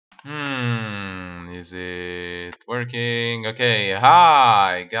Is it working? Okay,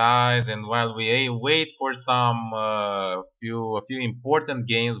 hi guys, and while we wait for some a few important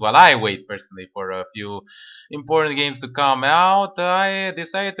games, while I wait personally for a few important games to come out, I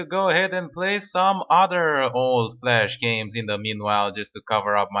decided to go ahead and play some other old Flash games in the meanwhile, just to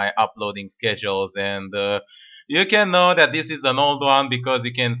cover up my uploading schedules. And you can know that this is an old one because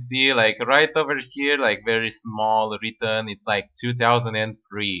you can see like right over here, like very small written, it's like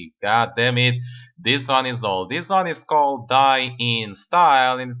 2003. God damn it. This one is old. This one is called Die in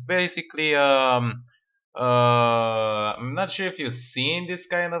Style, and it's basically I'm not sure if you've seen this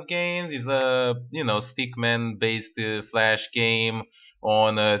kind of games. It's a stickman based Flash game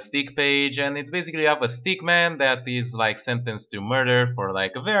on a stick page, and it's basically you have a stickman that is like sentenced to murder for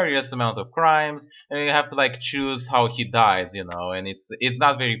like a various amount of crimes, and you have to like choose how he dies, and it's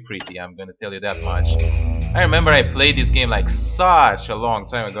not very pretty. I'm gonna tell you that much. I remember I played this game like such a long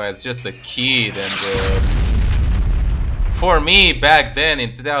time ago as just a kid, and for me back then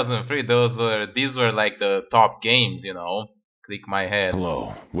in 2003, these were like the top games, Click my head.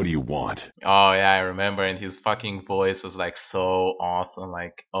 Hello, what do you want? Oh yeah, I remember, and his fucking voice was like so awesome,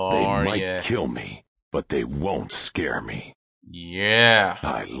 like They oh might yeah. kill me, but they won't scare me. Yeah.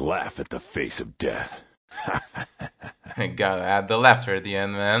 I laugh at the face of death. Gotta add the laughter at the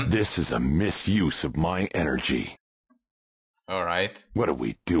end, man. This is a misuse of my energy. Alright. What are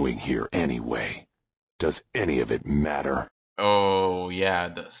we doing here anyway? Does any of it matter? Oh yeah,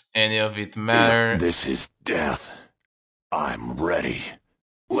 does any of it matter? If this is death, I'm ready.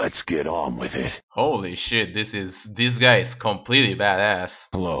 Let's get on with it. Holy shit, this guy is completely badass.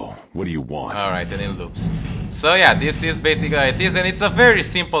 Hello, what do you want? Alright, and it loops. So yeah, this is basically how it is, and it's a very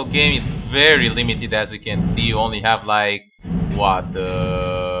simple game. It's very limited, as you can see. You only have like what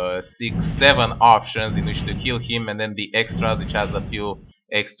 6-7 options in which to kill him, and then the extras, which has a few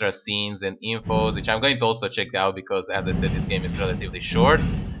extra scenes and infos, which I'm going to also check out because, as I said, this game is relatively short.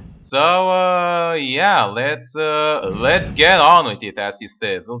 So yeah, let's get on with it, as he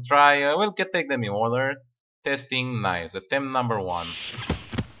says. We'll try. Take them in order. Testing knives. Attempt number 1.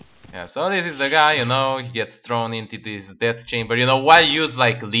 Yeah. So this is the guy. He gets thrown into this death chamber. Why use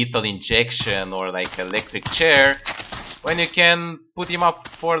like lethal injection or like electric chair when you can put him up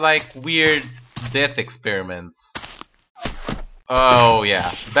for like weird death experiments? Oh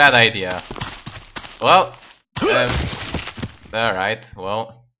yeah, bad idea. Well, all right.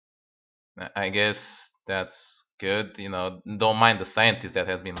 Well, I guess that's good. Don't mind the scientist that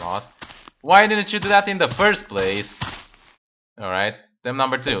has been lost. Why didn't you do that in the first place? Alright, attempt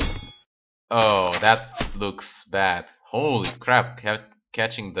number 2. Oh, that looks bad. Holy crap,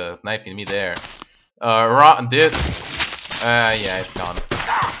 catching the knife in midair. Dude. Yeah, it's gone.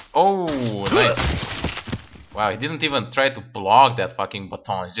 Oh, nice. Wow, he didn't even try to block that fucking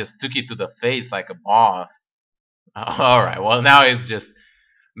baton. He just took it to the face like a boss. Alright, well now it's just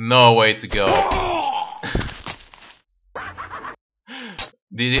no way to go.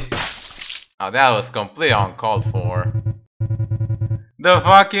 Did it? Oh, that was completely uncalled for. The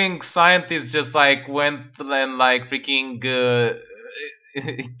fucking scientist just like went and like freaking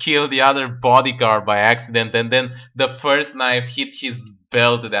killed the other bodyguard by accident, and then the first knife hit his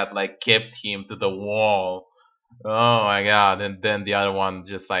belt that like kept him to the wall. Oh my god, and then the other one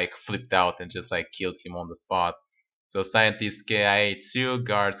just like flipped out and just like killed him on the spot. So scientist KIA 2,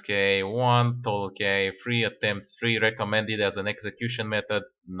 guards KIA 1, total KIA 3, attempts 3, recommended as an execution method,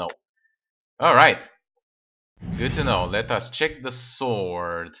 no. Alright. Good to know. Let us check the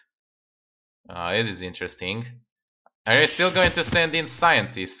sword. This is interesting. Are you still going to send in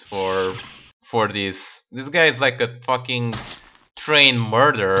scientists for this? This guy is like a fucking trained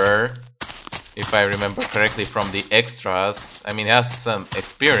murderer, if I remember correctly from the extras. I mean, he has some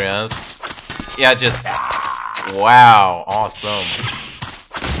experience. Yeah, just... Wow, awesome.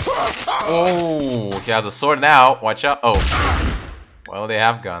 Oh, he has a sword now. Watch out. Oh, well, they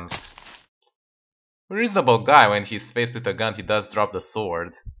have guns. Reasonable guy. When he's faced with a gun, he does drop the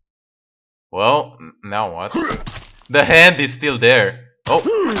sword. Well, now what? The hand is still there. Oh,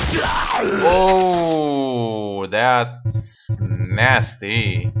 oh, that's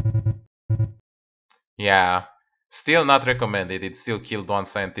nasty. Yeah, still not recommended. It still killed 1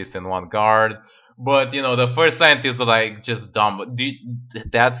 scientist and 1 guard. But the first scientist was like just dumb.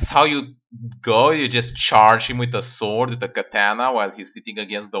 That's how you go? You just charge him with a sword, with a katana, while he's sitting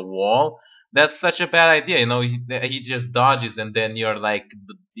against the wall? That's such a bad idea. He just dodges, and then you're like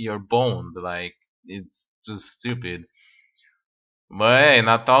you're boned. Like, it's just stupid. But hey,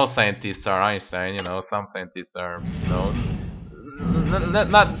 not all scientists are Einstein. Some scientists are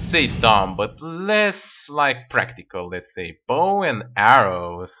not say dumb, but less like practical. Let's say bow and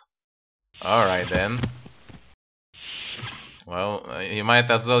arrows. Alright then. Well, you might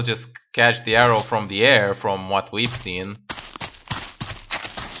as well just catch the arrow from the air from what we've seen.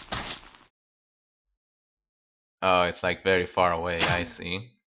 Oh, it's like very far away, I see.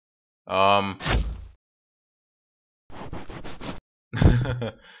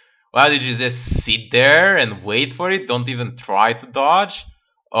 Why did you just sit there and wait for it? Don't even try to dodge?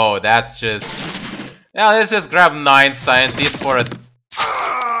 Oh, that's just... Yeah, let's just grab 9 scientists for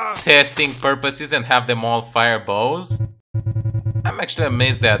testing purposes and have them all fire bows. I'm actually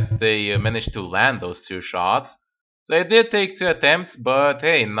amazed that they managed to land those 2 shots. So it did take 2 attempts, but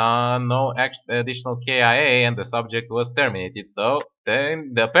hey, no additional KIA and the subject was terminated. So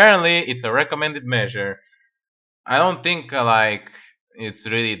then apparently it's a recommended measure. I don't think like it's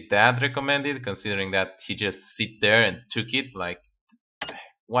really that recommended, considering that he just sit there and took it. Like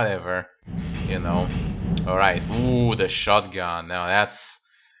whatever, you know. All right. Ooh, the shotgun. Now that's.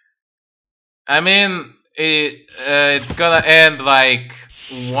 I mean, it's gonna end like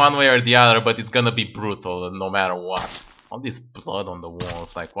one way or the other, but it's gonna be brutal no matter what. All this blood on the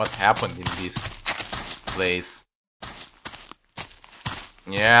walls. Like what happened in this place?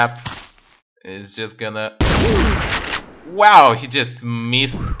 Yep. It's just gonna. Wow, he just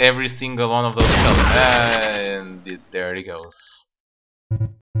missed every single one of those pellets. And there he goes.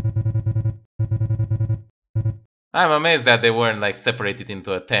 I'm amazed that they weren't like separated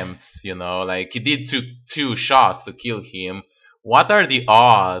into attempts, you know, like he did took 2 shots to kill him. What are the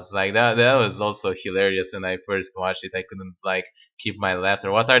odds? Like that was also hilarious when I first watched it. I couldn't like keep my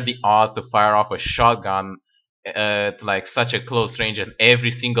laughter. What are the odds to fire off a shotgun at like such a close range and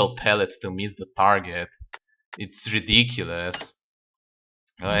every single pellet to miss the target? It's ridiculous.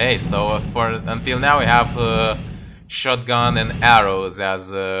 Hey, so until now we have shotgun and arrows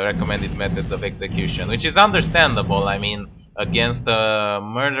as recommended methods of execution, which is understandable. I mean, against a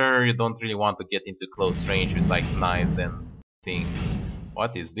murder, you don't really want to get into close range with like knives and things.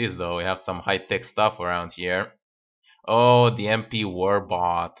 What is this though? We have some high-tech stuff around here. Oh, the MP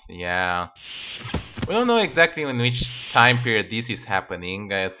Warbot. Yeah. We don't know exactly in which time period this is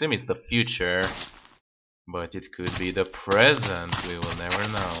happening. I assume it's the future. But it could be the present, we will never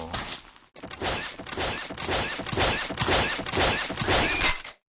know.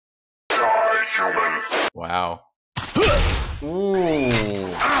 Die, human. Wow. Ooh.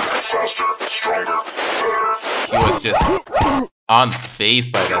 Faster, stronger, better. He was just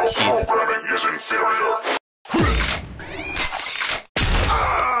unfazed by that hit. Programming is inferior.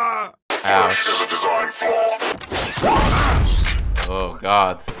 Ouch. Is a design flaw. Oh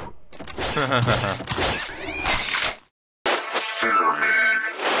god. Fear me.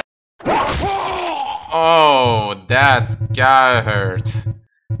 Oh, that got hurt.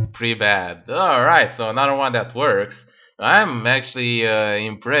 Pretty bad. Alright, so another one that works. I'm actually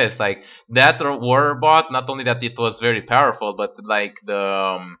impressed. Like, that Warbot, not only that it was very powerful, but like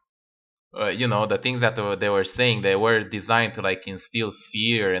you know, the things that they were saying, they were designed to like instill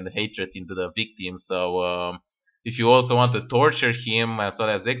fear and hatred into the victim. So if you also want to torture him as well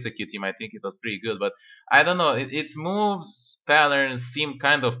as execute him, I think it was pretty good. But I don't know, its moves patterns seem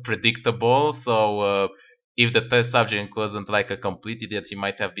kind of predictable. So if the test subject wasn't like a complete idiot, he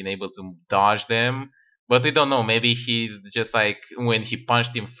might have been able to dodge them. But we don't know. Maybe he just like when he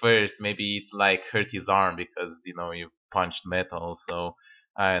punched him first, maybe it like hurt his arm because you know you punched metal. So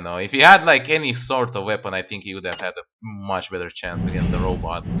I don't know. If he had like any sort of weapon, I think he would have had a much better chance against the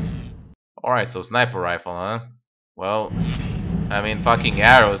robot. Alright, so sniper rifle, huh? Well, I mean, fucking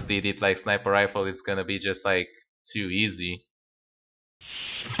arrows did it. Like sniper rifle is gonna be just like too easy.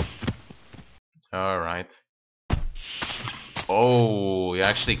 Alright. Oh, you're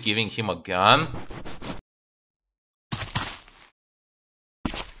actually giving him a gun?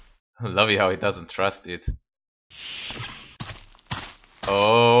 Love it how he doesn't trust it.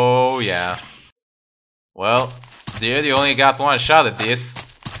 Oh, yeah. Well, dude, you only got 1 shot at this.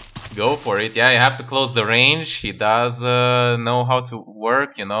 Go for it. Yeah, you have to close the range. He does know how to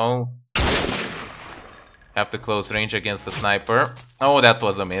work, you know. Have to close range against the sniper. Oh, that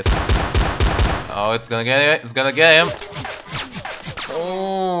was a miss. Oh, it's gonna get it. It's gonna get him.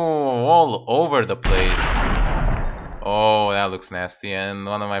 Oh, all over the place. Oh, that looks nasty. And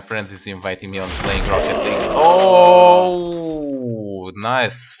one of my friends is inviting me on playing Rocket League. Oh,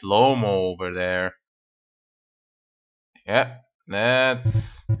 nice slow-mo over there. Yeah,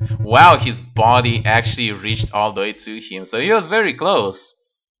 that's... Wow, his body actually reached all the way to him. So he was very close.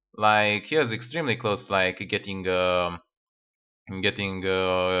 Like, he was extremely close, like, getting the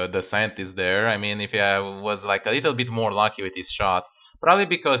scientist there. I mean, if he was like a little bit more lucky with his shots, probably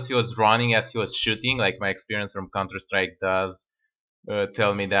because he was running as he was shooting, like my experience from Counter-Strike does.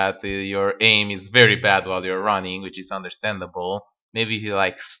 tell me that your aim is very bad while you're running, which is understandable. Maybe he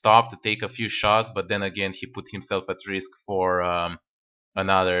like stopped to take a few shots, but then again he put himself at risk for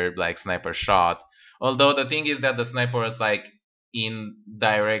another like sniper shot. Although the thing is that the sniper was like in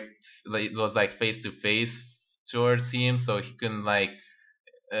direct, like, it was like face to face towards him, so he couldn't like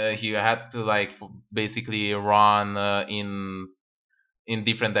he had to like basically run in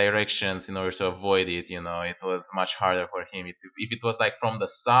different directions in order to avoid it. You know, it was much harder for him. If it was like from the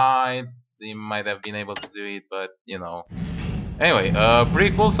side, he might have been able to do it, but you know. Anyway,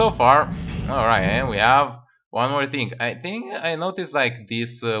 pretty cool so far. All right, and we have one more thing. I think I noticed like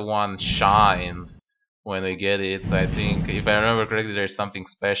this one shines when we get it. So I think, if I remember correctly, there's something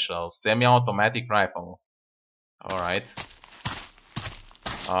special. Semi-automatic rifle. All right.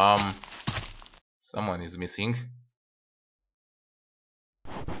 Someone is missing.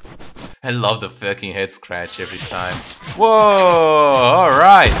 I love the fucking head scratch every time. Whoa!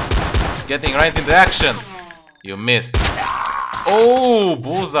 Alright! Getting right into action! You missed. Oh!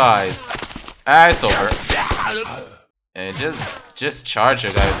 Bullseyes! Ah, it's over. And just charge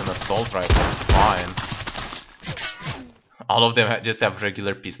a guy with an assault rifle, it's fine. All of them just have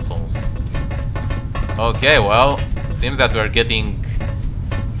regular pistols. Okay, well, seems that we're getting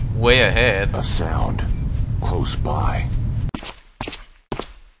way ahead. A sound close by.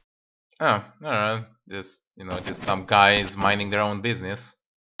 Oh, alright. Just, you know, just some guys minding their own business.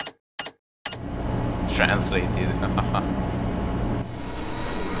 Translated.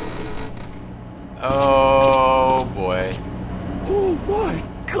 Oh boy. Oh my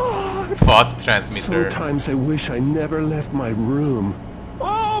god! Bot transmitter. Sometimes I wish I never left my room.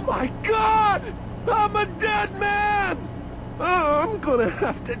 Oh my god! I'm a dead man! Oh, I'm gonna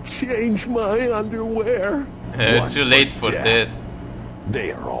have to change my underwear. Too late for that.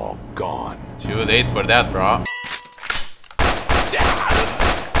 They are all gone. Too late for that, bro.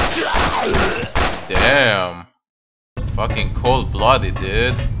 Damn. Fucking cold-blooded,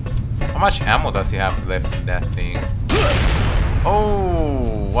 dude. How much ammo does he have left in that thing?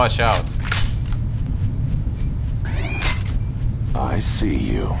 Oh, watch out. I see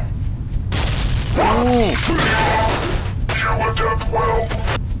you.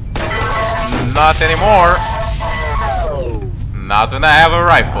 Not anymore. Not when I have a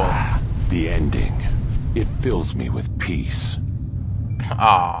rifle. The ending. It fills me with peace.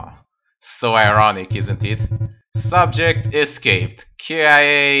 Ah, so ironic, isn't it? Subject escaped.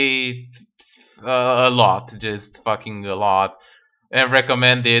 KIA a lot, just fucking a lot. And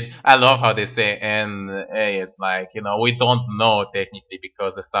recommended. I love how they say NA. It's like, you know, we don't know technically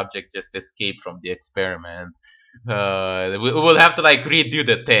because the subject just escaped from the experiment. We'll have to like redo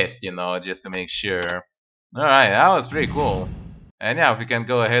the test, you know, just to make sure. Alright, that was pretty cool. And yeah, if we can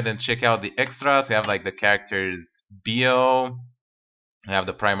go ahead and check out the extras, we have like the character's bio, we have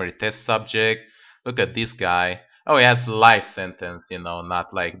the primary test subject. Look at this guy. Oh, he has life sentence, you know,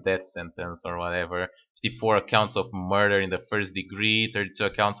 not like death sentence or whatever. 54 accounts of murder in the first degree, 32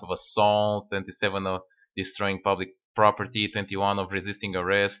 accounts of assault, 27 of destroying public property, 21 of resisting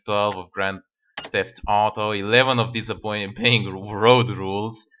arrest, 12 of grand theft auto, 11 of disobeying road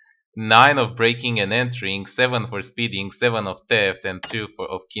rules, 9 of breaking and entering, 7 for speeding, 7 of theft, and 2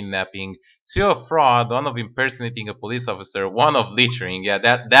 of kidnapping, 2 of fraud, 1 of impersonating a police officer, 1 of littering, yeah,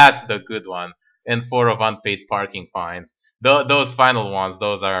 that's the good one, and 4 of unpaid parking fines. Those final ones,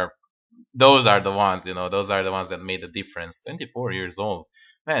 those are the ones, you know, those are the ones that made the difference. 24 years old.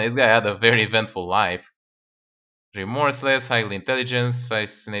 Man, this guy had a very eventful life. Remorseless, highly intelligent,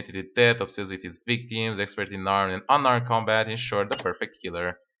 fascinated with death, obsessed with his victims, expert in armed and unarmed combat, in short, the perfect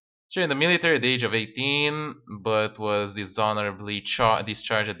killer. Joined the military at the age of 18, but was dishonorably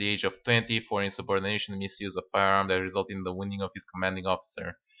discharged at the age of 20 for insubordination and misuse of firearm that resulted in the wounding of his commanding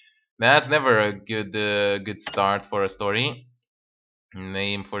officer. That's never a good start for a story.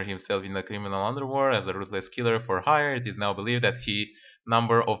 Named for himself in the criminal underworld as a ruthless killer for hire, it is now believed that the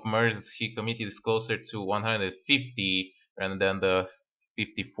number of murders he committed is closer to 150 rather than the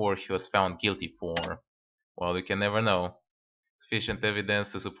 54 he was found guilty for. Well, we can never know. Sufficient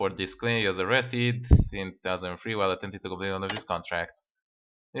evidence to support this claim. He was arrested in 2003 while attempting to complete one of his contracts.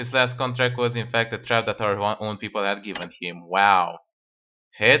 This last contract was in fact a trap that our own people had given him. Wow.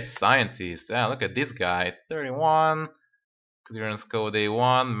 Head scientist. Ah, look at this guy. 31. Clearance code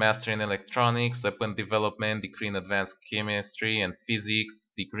A1, Master in Electronics, Weapon Development, degree in Advanced Chemistry and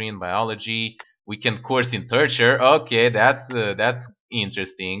Physics, degree in Biology, Weekend course in Torture. Okay, that's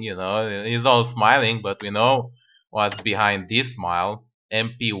interesting, you know. He's all smiling, but we know what's behind this smile.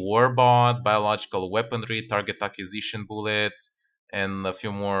 MP Warbot, Biological Weaponry, Target Acquisition Bullets, and a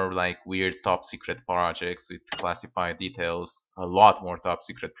few more like weird top secret projects with classified details. A lot more top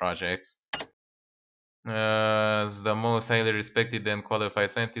secret projects. As the most highly respected and qualified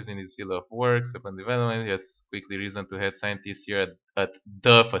scientist in his field of work, weapon development, he has quickly risen to head scientist here at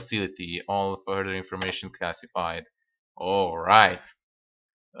the facility. All further information classified. All right.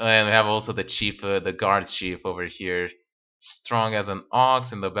 And we have also the chief, the guard chief over here, strong as an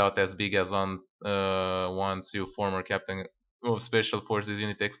ox and about as big as one two former captain of special forces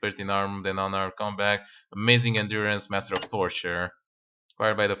unit, expert in armed and unarmed combat, amazing endurance, master of torture,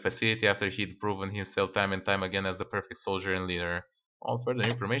 acquired by the facility after he'd proven himself time and time again as the perfect soldier and leader. All further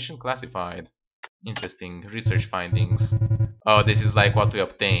information classified. Interesting research findings. Oh, this is like what we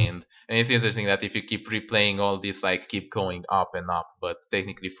obtained. And it's interesting that if you keep replaying all this, like keep going up and up. But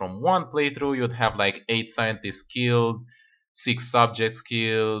technically from one playthrough you'd have like 8 scientists killed, 6 subjects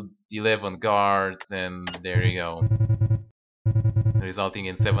killed, 11 guards, and there you go. Resulting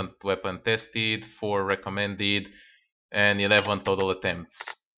in 7 weapon tested, 4 recommended, and 11 total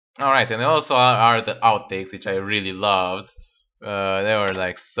attempts. Alright, and also are the outtakes, which I really loved. They were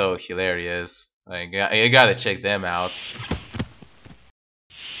like so hilarious. I gotta check them out.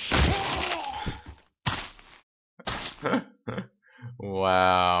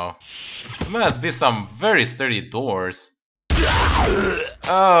 Wow. There must be some very sturdy doors.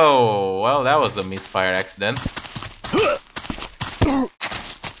 Oh, well, that was a misfire accident.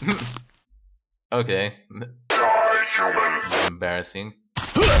 Okay. It's embarrassing.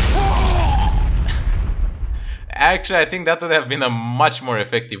 Actually, I think that would have been a much more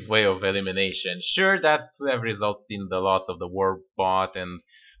effective way of elimination. Sure, that would have resulted in the loss of the war bot and,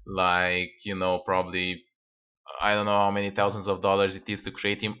 like, you know, probably I don't know how many thousands of dollars it is to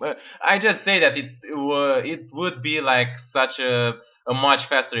create him. But I just say that it would be like such a much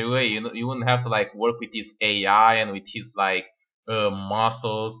faster way. You wouldn't have to like work with his AI and with his like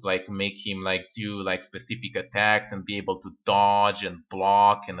muscles, like make him like do like specific attacks and be able to dodge and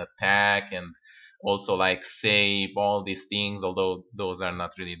block and attack and also like save all these things. Although those are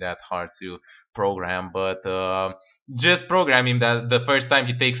not really that hard to program, but just program him that the first time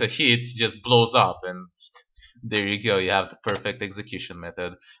he takes a hit, he just blows up and there you go, you have the perfect execution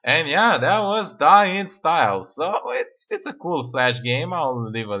method. And yeah, that was Die in Style. So it's a cool Flash game. I'll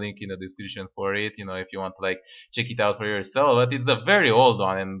leave a link in the description for it, you know, if you want to like check it out for yourself. But it's a very old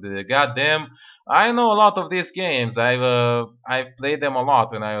one, and goddamn, I know a lot of these games. I've played them a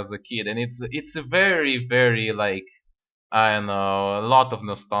lot when I was a kid, and it's very like I don't know, a lot of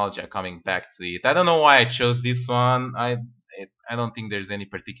nostalgia coming back to it. I don't know why I chose this one. I don't think there's any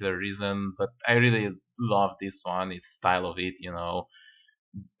particular reason, but I really love this one. Its style of it, you know,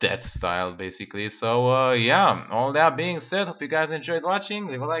 death style basically. So yeah, all that being said, hope you guys enjoyed watching.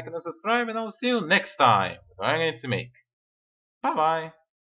 Leave a like and a subscribe, and I'll see you next time. What I'm going to make. Bye bye.